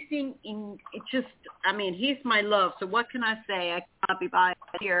amazing, he's my love. So what can I say? I cannot be biased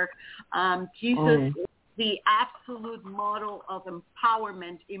here. Jesus is the absolute model of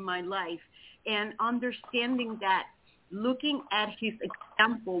empowerment in my life. And understanding that, looking at his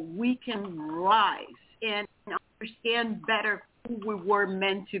example, we can rise and understand better who we were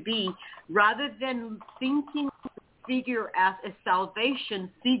meant to be, rather than thinking figure as a salvation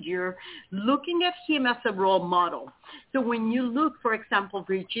figure, looking at him as a role model. So when you look, for example,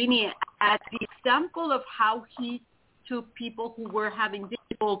 Virginia, at the example of how he took people who were having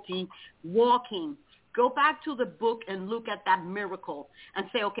difficulty walking, go back to the book and look at that miracle and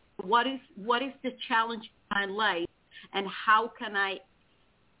say, okay, what is the challenge in my life? and how can I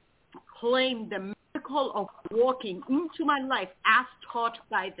claim the miracle of walking into my life as taught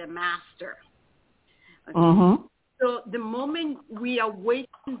by the master. Okay. Mm-hmm. So the moment we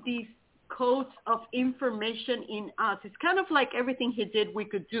awaken these codes of information in us, it's kind of like everything he did we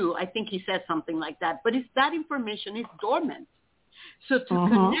could do. I think he said something like that. But it's that information is dormant. So to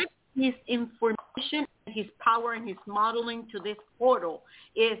connect his information, his power, and his modeling to this portal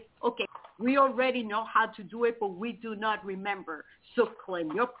is, okay, we already know how to do it, but we do not remember. So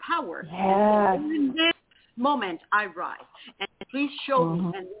claim your power. Yes. And in this moment, I rise. And please show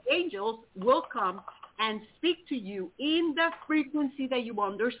me. And the angels will come and speak to you in the frequency that you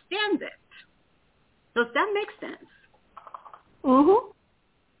understand it. Does that make sense?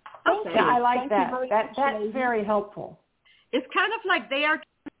 Okay. Yeah, I like that. That's very helpful. It's kind of like they are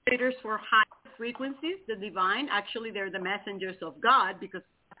translators for high frequencies, the divine. Actually, they're the messengers of God, because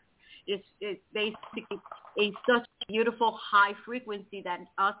it's basically such a beautiful high frequency that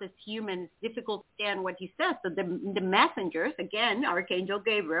us as humans, it's difficult to understand what he says. So the messengers, again, Archangel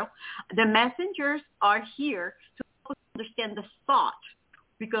Gabriel, the messengers are here to help us understand the thought,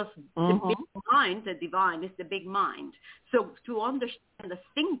 because the big mind, the divine, is the big mind. So to understand the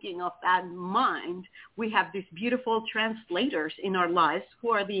thinking of that mind, we have these beautiful translators in our lives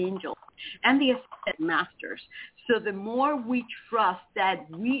who are the angels and the ascended masters. So the more we trust that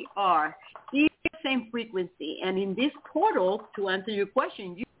we are in the same frequency, and in this portal, to answer your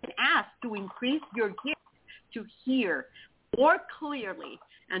question, you can ask to increase your gift to hear more clearly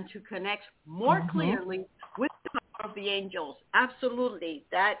and to connect more clearly with the power of the angels. Absolutely.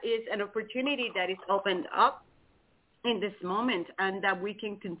 That is an opportunity that is opened up in this moment, and that we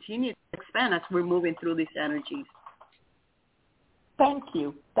can continue to expand as we're moving through these energies. Thank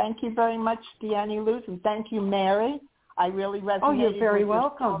you. Thank you very much, Dianiluz, and thank you, Mary. I really resonated. Oh, you're very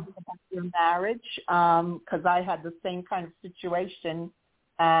welcome. About your marriage, because I had the same kind of situation,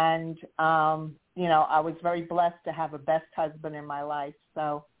 and I was very blessed to have a best husband in my life.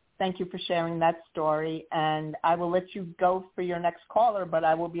 So thank you for sharing that story, and I will let you go for your next caller, but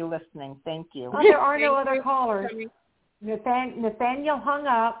I will be listening. Thank you. Oh, there are no other callers. Nathaniel hung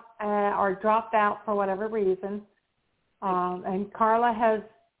up or dropped out for whatever reason, and Carla has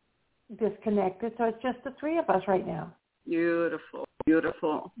disconnected, so it's just the three of us right now. Beautiful,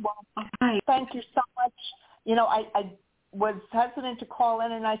 beautiful. Well, thank you so much. I was hesitant to call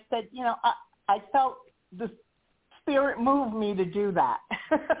in, and I said, I felt the spirit moved me to do that.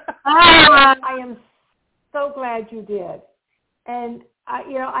 I am so glad you did. And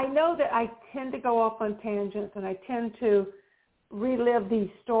I know that I tend to go off on tangents, and I tend to relive these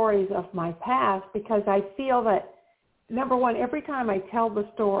stories of my past, because I feel that, number one, every time I tell the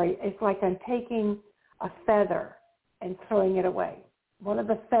story, it's like I'm taking a feather and throwing it away. One of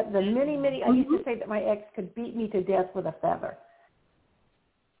the many, I used to say that my ex could beat me to death with a feather.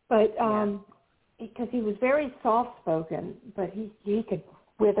 But because he was very soft-spoken, but he could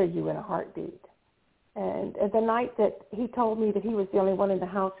wither you in a heartbeat. And the night that he told me that he was the only one in the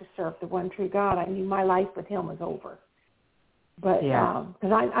house who served the one true God, I knew my life with him was over. But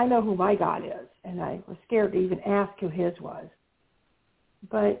because I know who my God is, and I was scared to even ask who his was.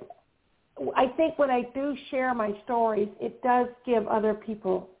 But I think when I do share my stories, it does give other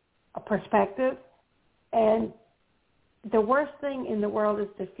people a perspective. And the worst thing in the world is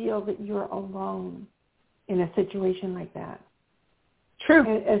to feel that you're alone in a situation like that. True.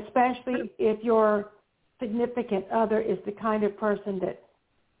 And especially if your significant other is the kind of person that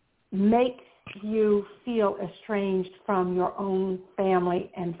makes you feel estranged from your own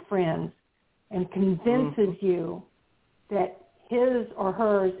family and friends and convinces you that his or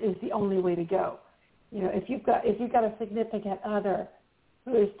hers is the only way to go. If you've got a significant other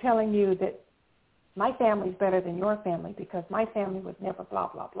who is telling you that my family's better than your family because my family was never blah,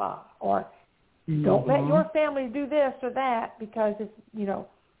 blah, blah, or don't let your family do this or that because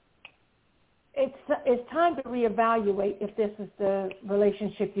it's time to reevaluate if this is the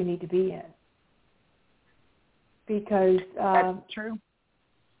relationship you need to be in. Because that's true.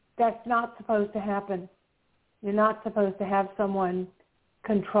 That's not supposed to happen. You're not supposed to have someone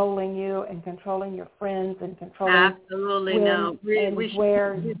controlling you and controlling your friends and controlling. Absolutely no. We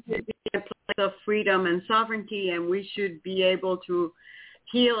should be a place of freedom and sovereignty, and we should be able to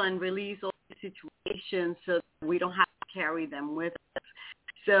heal and release all these situations so that we don't have to carry them with us.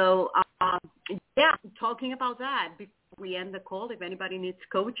 So, talking about that, before we end the call, if anybody needs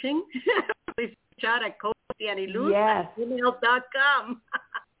coaching, please reach out at coach@dianiluz@gmail.com.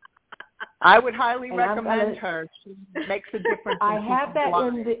 I would highly recommend her. She makes a difference. I have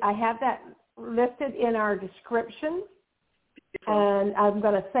that listed in our description. And I'm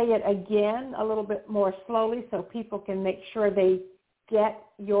going to say it again a little bit more slowly so people can make sure they get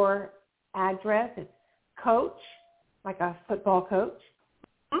your address. It's Coach, like a football coach,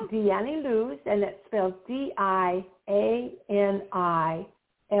 Dianiluz, and it's spelled DIANILUZ.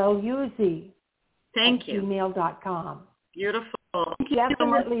 Thank you. gmail.com. Beautiful.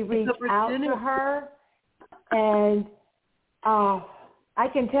 Definitely reach out to her. And I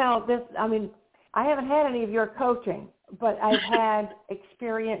can tell this, I mean, I haven't had any of your coaching, but I've had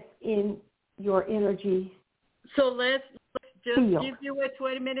experience in your energy. So let's just field. give you a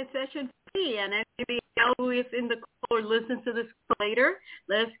 20-minute session free, and maybe who is in the call or listens to this later,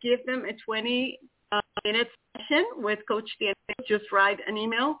 let's give them a 20-minute session with Coach Dianiluz. Just write an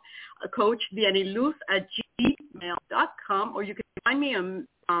email, coachddianiluz@gmail.com, or you can find me on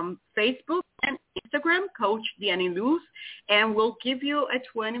Facebook and Instagram, Coach Dianiluz, and we'll give you a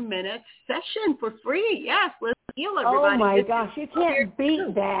 20-minute session for free. Yes, let's heal everybody. Oh my gosh, you can't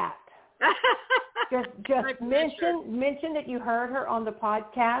beat that. Just mention that you heard her on the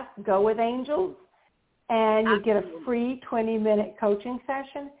podcast, Go With Angels, and you get a free 20-minute coaching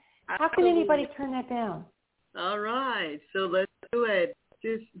session. How can anybody turn that down? All right, so let's do it.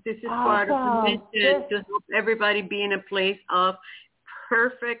 This is part of the mission to help everybody be in a place of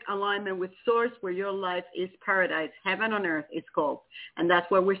perfect alignment with Source, where your life is paradise. Heaven on earth, it's called. And that's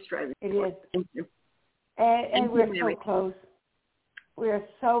what we're striving for. It is. And we're so close. We're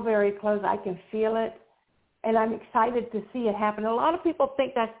so very close. I can feel it. And I'm excited to see it happen. A lot of people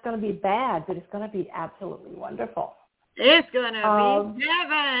think that's going to be bad, but it's going to be absolutely wonderful. It's going to be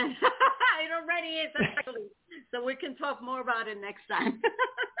heaven. It already is, actually. So we can talk more about it next time.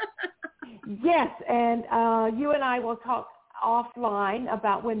 Yes, and you and I will talk offline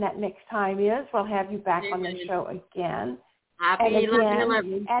about when that next time is. We'll have you back on the show again. Happy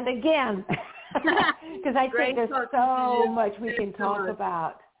 11/11. And again. Because I think there's so much we can talk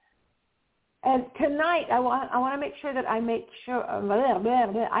about. And tonight, I want to make sure that I make sure.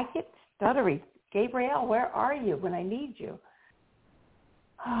 I get stuttery. Gabrielle, where are you when I need you?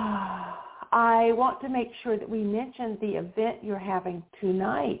 I want to make sure that we mention the event you're having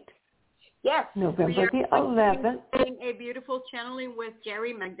tonight. Yes, November the 11th. A beautiful channeling with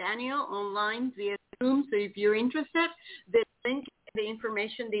Jerry McDaniel online via Zoom. So if you're interested, the link, the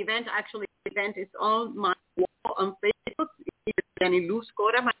information, the event is on my wall on Facebook. It's Dianiluz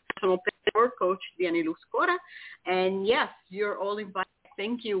Cora, my personal page, Coach Dianiluz Cora. And yes, you're all invited.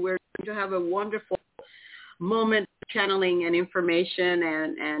 Thank you. We're going to have a wonderful moment channeling and information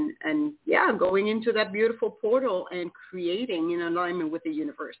and going into that beautiful portal and creating in alignment with the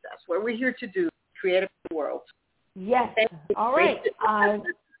universe. That's what we're here to do, create a world. Yes. All right. I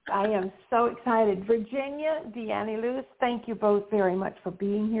am so excited. Virginia, Dianiluz, thank you both very much for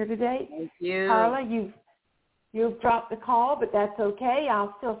being here today. Thank you. Carla, you've dropped the call, but that's okay.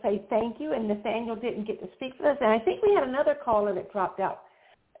 I'll still say thank you. And Nathaniel didn't get to speak with us. And I think we had another caller that dropped out.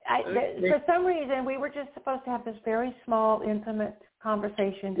 For some reason, we were just supposed to have this very small, intimate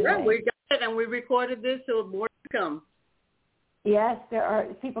conversation today. Yeah, we got it, and we recorded this, so more to come. Yes,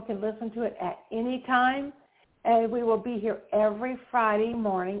 people can listen to it at any time, and we will be here every Friday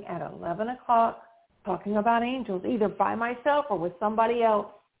morning at 11 o'clock talking about angels, either by myself or with somebody else.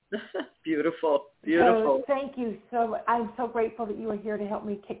 Beautiful. So thank you. I'm so grateful that you were here to help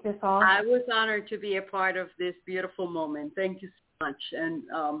me kick this off. I was honored to be a part of this beautiful moment. Thank you so much. And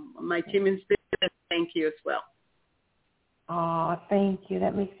my team in Spirit, thank you as well. Oh, thank you.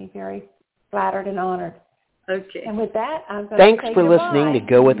 That makes me very flattered and honored. Okay. And with that, I'm going Thanks to say for goodbye. listening to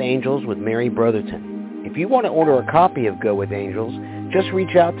Go With Angels with Mary Brotherton. If you want to order a copy of Go With Angels, just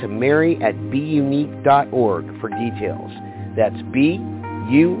reach out to Mary@beunique.org for details. That's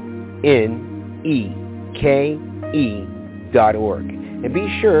BUNEKE.org. And be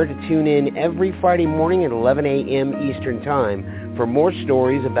sure to tune in every Friday morning at 11 a.m. Eastern Time for more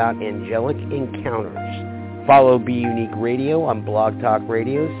stories about angelic encounters. Follow Be Unique Radio on Blog Talk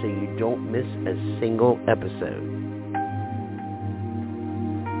Radio so you don't miss a single episode.